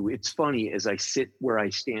trying to do. It's funny, as I sit where I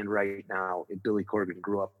stand right now, and Billy Corgan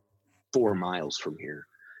grew up 4 miles from here,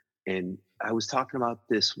 and I was talking about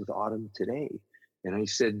this with Autumn today, and I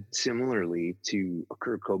said similarly to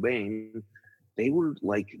Kurt Cobain, they were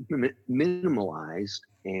like minimalized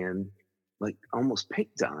and like almost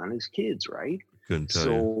picked on as kids, right?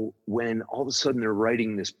 So when all of a sudden they're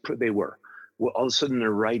writing this, all of a sudden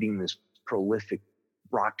they're writing this prolific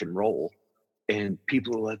rock and roll, and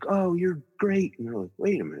people are like, "Oh, you're great," and they're like,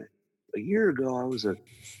 "Wait a minute, a year ago I was a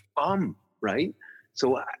bum," right?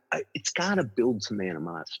 So it's got to build some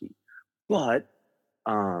animosity, but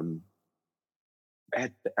I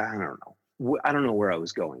don't know where I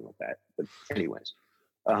was going with that, but anyways.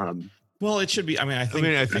 Well, it should be. I mean, I think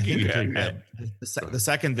the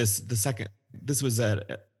second this was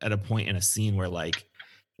at a point in a scene where like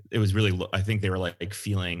it was really. I think they were like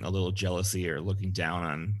feeling a little jealousy or looking down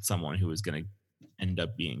on someone who was going to end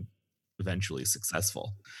up being eventually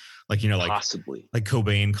successful. Like, you know, like possibly like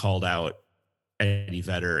Cobain called out Eddie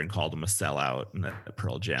Vedder and called him a sellout, and that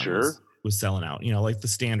Pearl Jam was selling out. You know, like the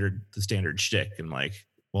standard shtick. And like,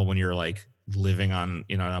 well, when you're like living on,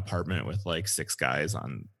 you know, an apartment with like 6 guys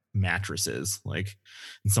on mattresses, like,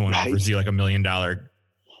 and someone offers you like $1 million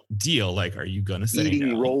deal, like, are you gonna say eating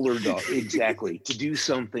no? roller dog? Exactly. To do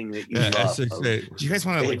something that you love. Do you guys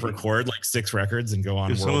want to like record like 6 records and go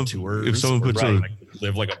on world tours? If someone puts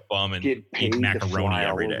live like a bum and get paid eat macaroni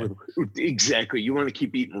every day. Exactly. You want to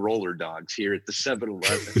keep eating roller dogs here at the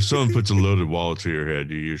 7-Eleven. If someone puts a loaded wallet to your head,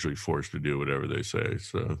 you're usually forced to do whatever they say.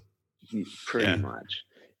 So pretty much.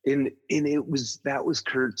 And that was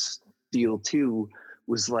Kurt's deal too,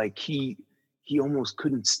 was like he almost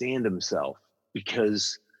couldn't stand himself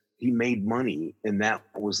because he made money, and that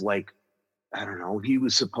was like, I don't know, he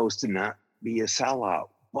was supposed to not be a sellout,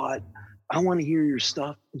 but I want to hear your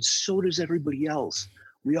stuff, and so does everybody else.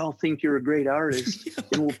 We all think you're a great artist,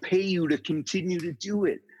 and we'll pay you to continue to do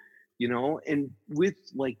it, you know? And with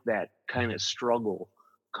like that kind of struggle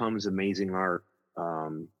comes amazing art.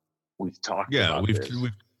 We've talked about this.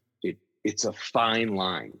 It's a fine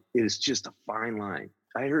line. It is just a fine line.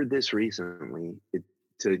 I heard this recently,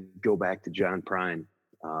 to go back to John Prine,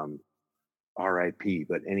 RIP.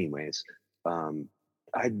 But anyways,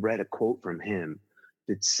 I'd read a quote from him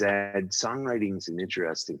that said, songwriting is an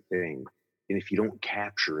interesting thing. And if you don't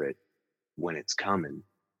capture it when it's coming,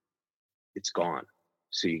 it's gone.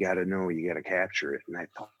 So you got to know, you got to capture it. And I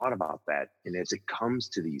thought about that. And as it comes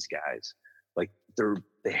to these guys, like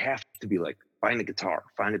they have to be like, find a guitar,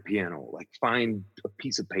 find a piano, like find a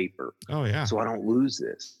piece of paper. Oh yeah. So I don't lose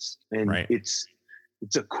this. And it's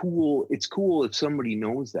cool if somebody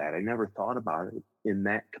knows that. I never thought about it in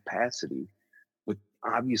that capacity, but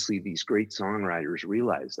obviously these great songwriters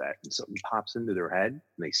realize that, and something pops into their head and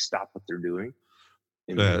they stop what they're doing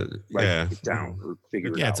and write it down or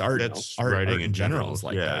figure it out. It's art. That's art writing in general is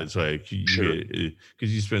like that. It's like,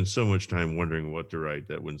 because you spend so much time wondering what to write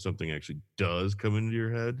that when something actually does come into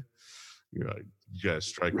your head, you're like, you gotta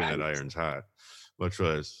strike when that Right. iron's hot. Much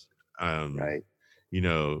less, Right. you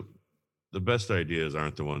know, the best ideas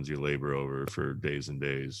aren't the ones you labor over for days and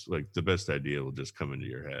days. Like the best idea will just come into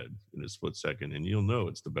your head in a split second, and you'll know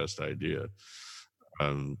it's the best idea.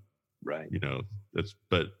 Right. You know,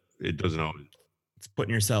 but it doesn't always. It's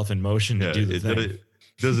putting yourself in motion to do the thing. It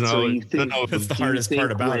doesn't So always. you think- That's the do you hardest part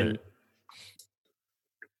think about when- it.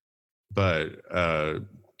 But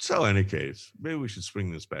so any case, maybe we should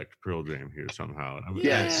swing this back to Pearl Jam here somehow.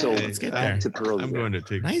 Yeah, so let's get back there. to Pearl I'm Jam, going to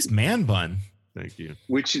take. Nice man bun. Thank you.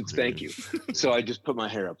 which is thank you. So I just put my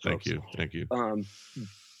hair up. Thank folks. you. Thank you.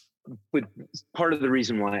 But part of the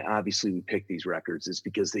reason why obviously we pick these records is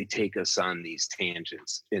because they take us on these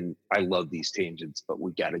tangents, and I love these tangents, but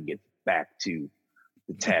we got to get back to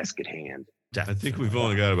the task at hand. I think we've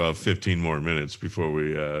only got about 15 more minutes before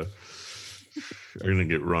we are going to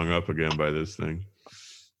get rung up again by this thing.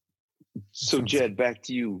 So Jed, back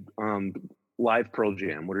to you. Live Pearl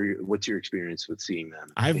Jam. What's your experience with seeing them?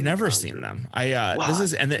 I've in never concert? seen them. This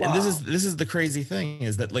is the crazy thing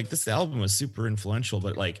is that like this album was super influential,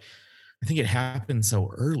 but like I think it happened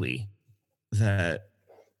so early that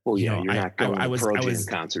Well, you yeah, know, you're not going to Pearl Jam was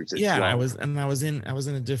concerts. At yeah, 12. I was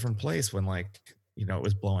in a different place when like you know it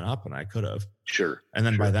was blowing up and I could have. Sure. And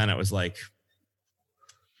then sure. by then it was like,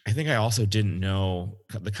 I think I also didn't know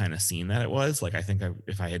the kind of scene that it was. Like, I think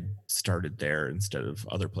if I had started there instead of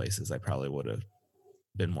other places, I probably would have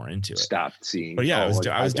been more into it. Stopped seeing. But yeah, I was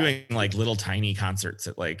got doing like little tiny concerts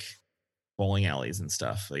at like bowling alleys and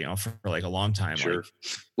stuff, you know, for like a long time. Sure.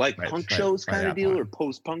 Like punk shows by kind of that deal point. or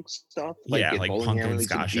post-punk stuff? Yeah, at like bowling punk and alleys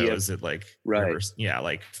ska GF? shows at like, Right.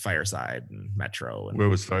 like Fireside and Metro. And Where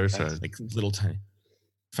was Fireside? like little tiny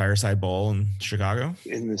Fireside Bowl in Chicago.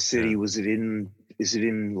 In the city, Yeah. is it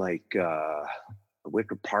in like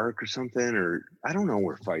Wicker Park or something? Or I don't know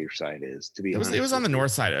where Fireside is, to be honest. It was on the with you.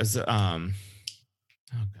 north side. It was oh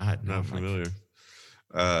God, no, Not familiar.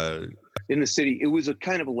 In the city. It was a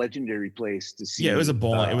kind of a legendary place to see. Yeah, it was a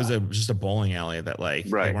bowling. It was just a bowling alley that like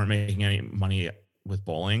they Right. weren't making any money with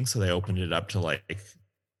bowling, so they opened it up to like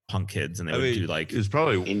punk kids, and they would do like it's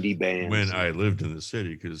probably indie bands. when I lived in the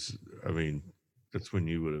city, because I mean that's when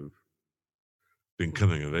you would have been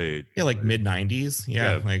coming of age. like mid 90s.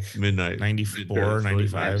 Yeah, Yeah, like midnight 94, mid-30s,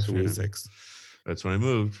 95, absolutely. 96. That's when I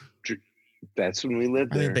moved. That's when we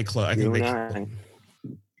lived I there. think they closed. I You think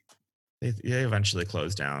and they eventually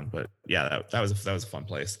closed down, but yeah, that was a fun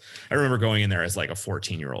place. I remember going in there as like a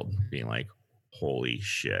 14-year-old, being like, "Holy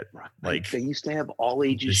shit!" Like they used to have all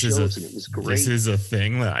ages this shows, is and it was great. This is a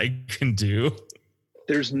thing that I can do.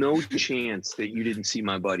 There's no chance that you didn't see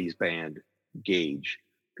my buddy's band, Gauge,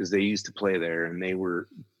 because they used to play there, and they were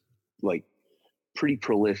like pretty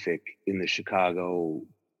prolific in the Chicago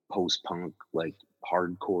post-punk, like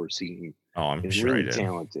hardcore scene. Oh, I'm And sure I really did.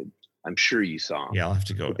 talented. I'm sure you saw them. Yeah, I'll have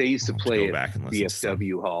to go. But they used to I'll have play go at back and listen to some.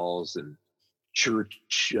 VFW halls and church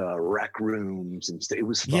rec rooms and stuff. It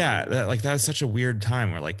was fun. Yeah, that was such a weird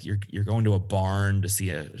time where like you're going to a barn to see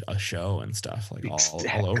a show and stuff like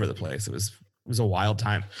all over the place. It was a wild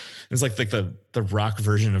time. It was like the rock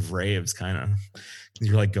version of raves, kind of.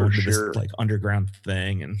 You're like going to this like underground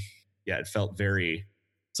thing, and yeah, it felt very.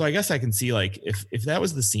 So I guess I can see like if that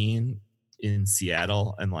was the scene in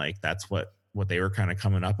Seattle, and like that's what they were kind of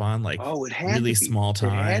coming up on, like it had really to be. small It had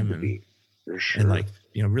time to and, be, for sure. and like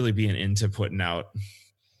you know really being into putting out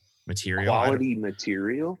material. Quality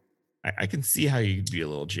material. I can see how you'd be a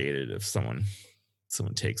little jaded if someone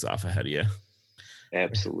takes off ahead of you.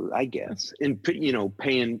 Absolutely, I guess. And you know,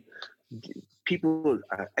 paying people,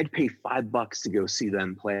 I'd pay $5 to go see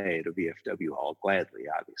them play at a VFW hall gladly.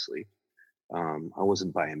 Obviously, I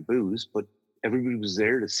wasn't buying booze, but everybody was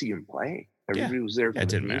there to see them play. Everybody was there for it the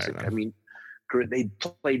didn't music. matter, I mean, they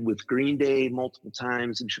played with Green Day multiple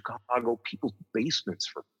times in Chicago, people's basements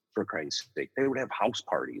for Christ's sake. They would have house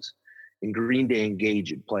parties, and Green Day and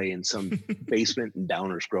Gauge would play in some basement in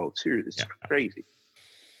Downers Grove. Seriously, it's crazy.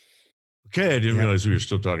 Okay, I didn't realize we were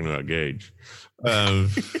still talking about Gauge.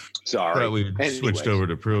 Sorry, thought we switched over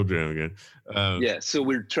to Pearl Jam again. Yeah, so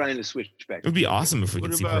we're trying to switch back. It would be awesome if we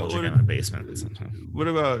could see Pearl Jam in a basement sometime. What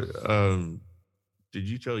about? Did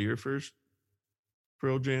you tell your first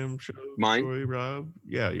Pearl Jam show story, Rob?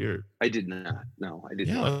 Yeah, I did not. No, I did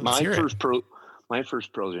Yeah, not. let's hear it. My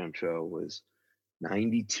first Pearl Jam show was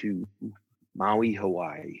 '92, Maui,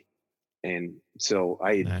 Hawaii, and so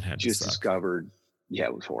I had just discovered. Yeah,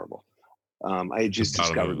 it was horrible. I had just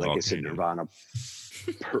discovered, like I said, Nirvana,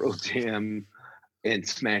 Pearl Jam, and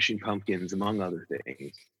Smashing Pumpkins, among other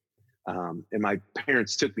things. And my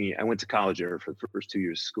parents took me. I went to college there for the first 2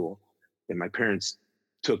 years of school, and my parents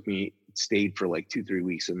took me, stayed for like 2-3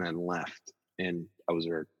 weeks, and then left. And I was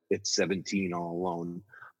there at 17 all alone.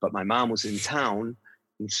 But my mom was in town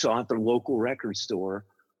and saw at the local record store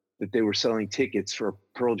that they were selling tickets for a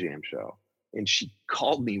Pearl Jam show. And she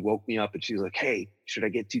called me, woke me up, and she was like, "Hey, should I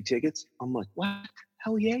get 2 tickets?" I'm like, "What?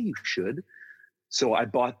 Hell yeah, you should." So I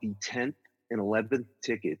bought the 10th and 11th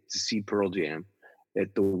ticket to see Pearl Jam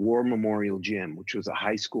at the War Memorial Gym, which was a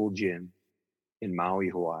high school gym in Maui,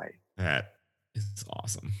 Hawaii. That is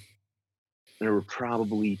awesome. There were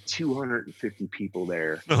probably 250 people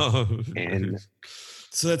there. And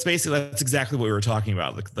so that's exactly what we were talking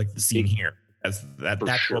about, like the scene here. That's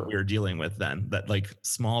sure. what we were dealing with then. That like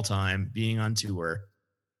small time, being on tour,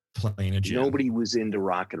 playing a gym. Nobody was into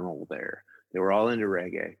rock and roll there. They were all into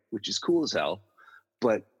reggae, which is cool as hell.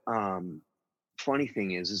 But funny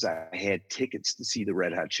thing is I had tickets to see the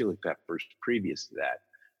Red Hot Chili Peppers previous to that,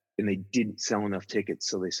 and they didn't sell enough tickets,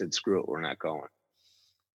 so they said, "Screw it, we're not going."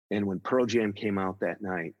 And when Pearl Jam came out that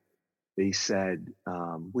night, they said,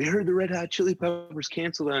 "We heard the Red Hot Chili Peppers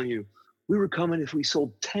canceled on you. We were coming if we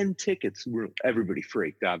sold 10 tickets." Everybody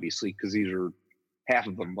freaked, obviously, because half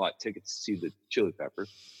of them bought tickets to see the Chili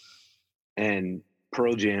Peppers. And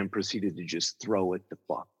Pearl Jam proceeded to just throw it the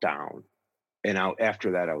fuck down. And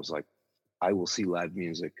after that, I was like, I will see live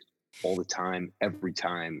music all the time, every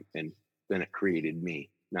time. And then it created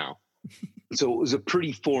me now. So it was a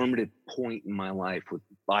pretty formative point in my life with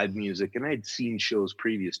live music. And I had seen shows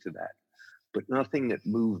previous to that, but nothing that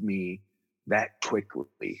moved me that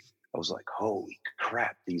quickly. I was like, holy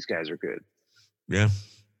crap, these guys are good. Yeah.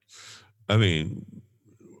 I mean,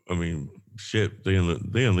 shit, they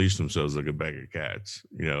unleashed themselves like a bag of cats.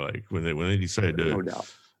 Like when they decided to, no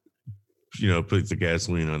doubt, put the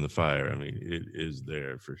gasoline on the fire. I mean, it is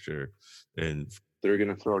there for sure. And they're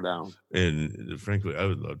going to throw down. And frankly, I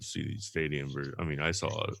would love to see these stadium versions. I mean, I saw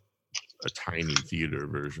a tiny theater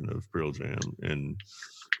version of Pearl Jam, and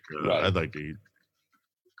right. I'd like to.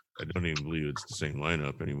 I don't even believe it's the same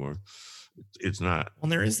lineup anymore. It's not.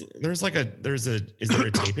 Well, is there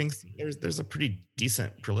a taping? There's a pretty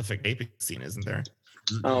decent prolific taping scene, isn't there?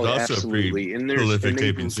 Oh, there's also absolutely. A pretty prolific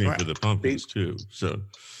taping scene for the Pumpkins too. So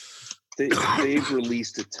they've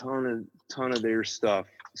released a ton of their stuff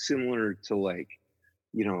similar to like,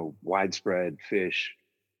 Widespread, Fish,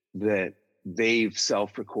 that they've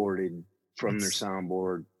self-recorded from their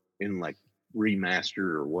soundboard and like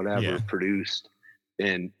remastered or whatever, produced.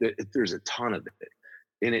 And there's a ton of it.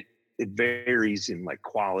 And it varies in like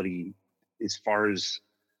quality as far as,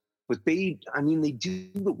 but they do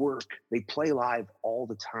the work. They play live all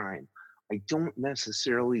the time. I don't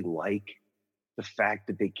necessarily like the fact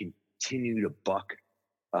that they continue to buck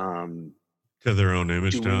to their own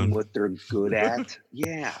image doing down what they're good at.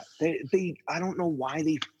 Yeah. They I don't know why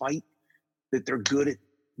they fight that they're good at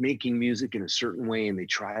making music in a certain way and they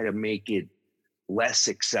try to make it less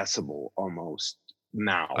accessible almost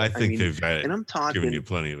now. I think they've given you talking,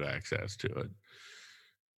 plenty of access to it.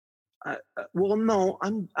 Well, no,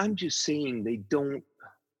 I'm just saying they don't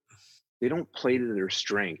play to their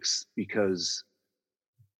strengths because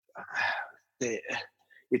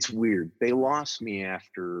it's weird. They lost me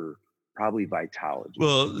after probably Vitology.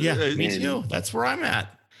 Well, yeah, me too. That's where I'm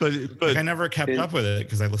at. But I never kept up with it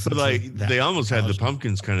because I listened. But like they almost had the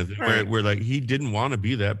Pumpkins kind of thing, right. where like he didn't want to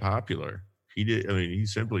be that popular. He did. I mean, he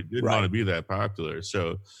simply didn't want to be that popular.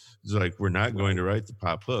 So it's like we're not going to write the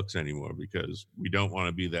pop hooks anymore because we don't want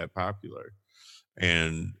to be that popular.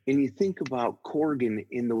 And you think about Corgan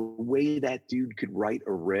in the way that dude could write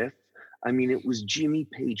a riff. I mean, it was Jimmy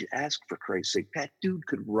Page-esque, for Christ's sake. That dude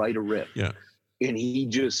could write a riff. Yeah. And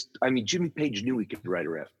Jimmy Page knew he could write a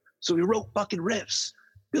riff. So he wrote fucking riffs.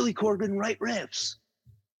 Billy Corgan write riffs.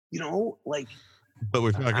 But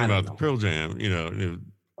we're talking about the Pearl Jam,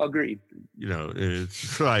 Agreed.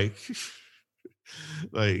 It's like,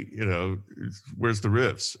 where's the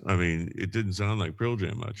riffs? I mean, it didn't sound like Pearl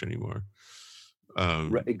Jam much anymore.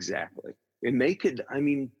 Right, exactly. And they could,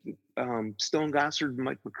 Stone Gossard and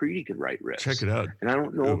Mike McCready could write riffs. Check it out. And I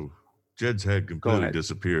don't know. Jed's head completely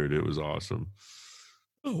disappeared. It was awesome.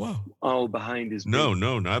 Oh, wow. Oh, behind his No,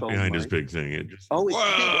 not behind his big thing. It just, oh,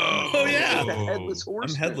 yeah. The headless horseman.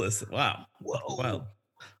 I'm headless. Wow. Whoa. Wow.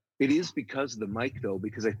 It is because of the mic, though,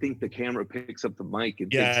 because I think the camera picks up the mic.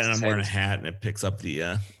 And I'm wearing a hat, and it picks up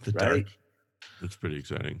the dark. It's pretty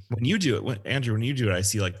exciting. When you do it, Andrew, I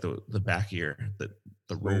see like the back of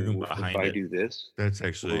the room behind it. If I do this, that's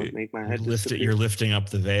actually make my head lift it. You're lifting up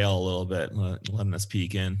the veil a little bit, letting us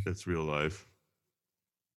peek in. That's real life.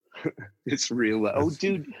 It's real life. Oh,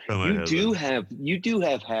 dude, you do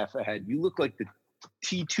have half a head. You look like the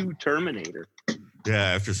T2 Terminator.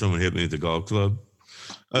 Yeah, after someone hit me at the golf club.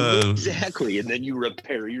 Exactly, and then you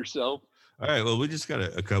repair yourself. All right. Well, we just got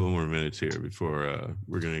a couple more minutes here before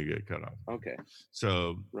we're gonna get cut off. Okay.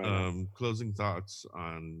 So, Right on. closing thoughts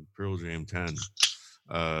on Pearl Jam 10.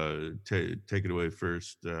 Take it away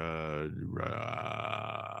first,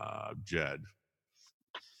 Jed.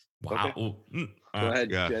 Wow. Go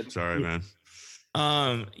ahead, Yeah, Jed. sorry, man.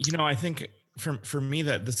 I think for me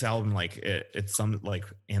that this album, like it's some like,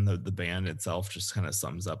 and the band itself just kind of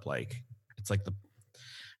sums up, like it's like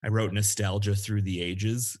I wrote nostalgia through the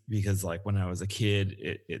ages, because like when I was a kid,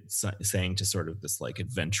 it's saying to sort of this like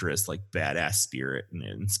adventurous, like badass spirit, and it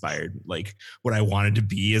inspired like what I wanted to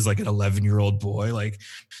be as like an 11-year-old boy. Like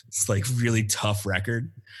it's like really tough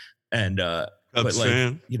record. And but like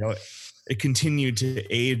fan. it continued to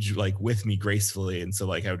age like with me gracefully, and so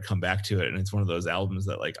like I would come back to it, and it's one of those albums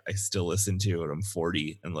that like I still listen to, and I'm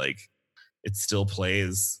 40, and like it still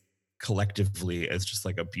plays collectively as just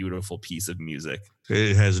like a beautiful piece of music.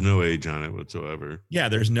 It has no age on it whatsoever. Yeah,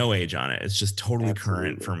 there's no age on it. It's just totally Absolutely.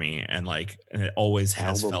 current for me, and it always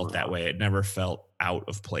has Album felt that rock. way. It never felt out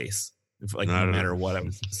of place. Like Not no at matter all. what I'm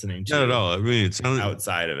listening to, Not at all. I mean, it sounds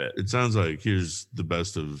outside of it. It sounds like here's the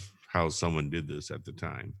best of how someone did this at the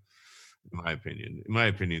time. In my opinion,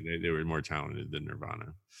 they were more talented than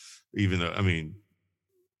Nirvana, even though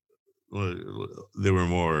they were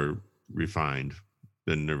more refined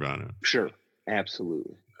than Nirvana. Sure.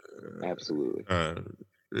 Absolutely. Absolutely. Lots of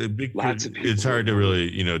It's people hard to are- really,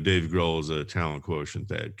 Dave Grohl's a talent quotient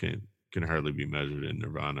that can hardly be measured in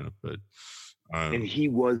Nirvana, but and he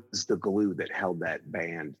was the glue that held that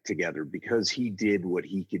band together, because he did what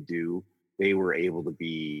he could do. They were able to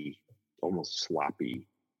be almost sloppy,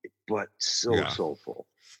 but so Yeah. soulful.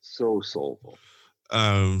 So soulful.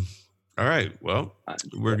 all right, well,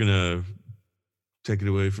 we're gonna take it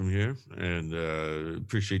away from here, and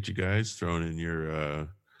appreciate you guys throwing in your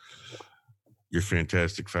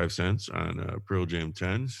fantastic 5 cents on Pearl Jam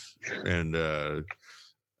 10, and no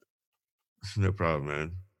problem,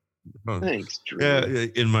 man. Oh, Thanks, Drew. yeah,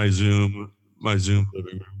 in my Zoom living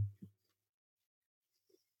room.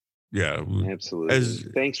 Yeah, Absolutely.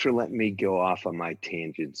 Thanks for letting me go off on my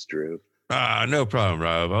tangents, Drew. No problem,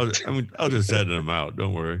 Rob. I'll just edit them out.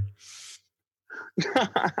 Don't worry.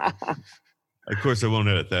 Of course, I won't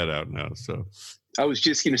edit that out now. So I was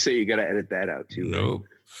just gonna say you got to edit that out too. nope.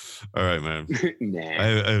 All right, man. Nah. I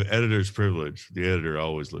have editor's privilege. The editor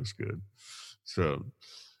always looks good. So,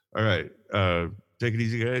 all right. Take it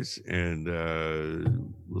easy, guys, and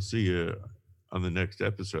we'll see you on the next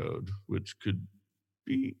episode, which could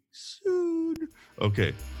be soon.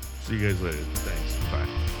 Okay. See you guys later. Thanks. Bye.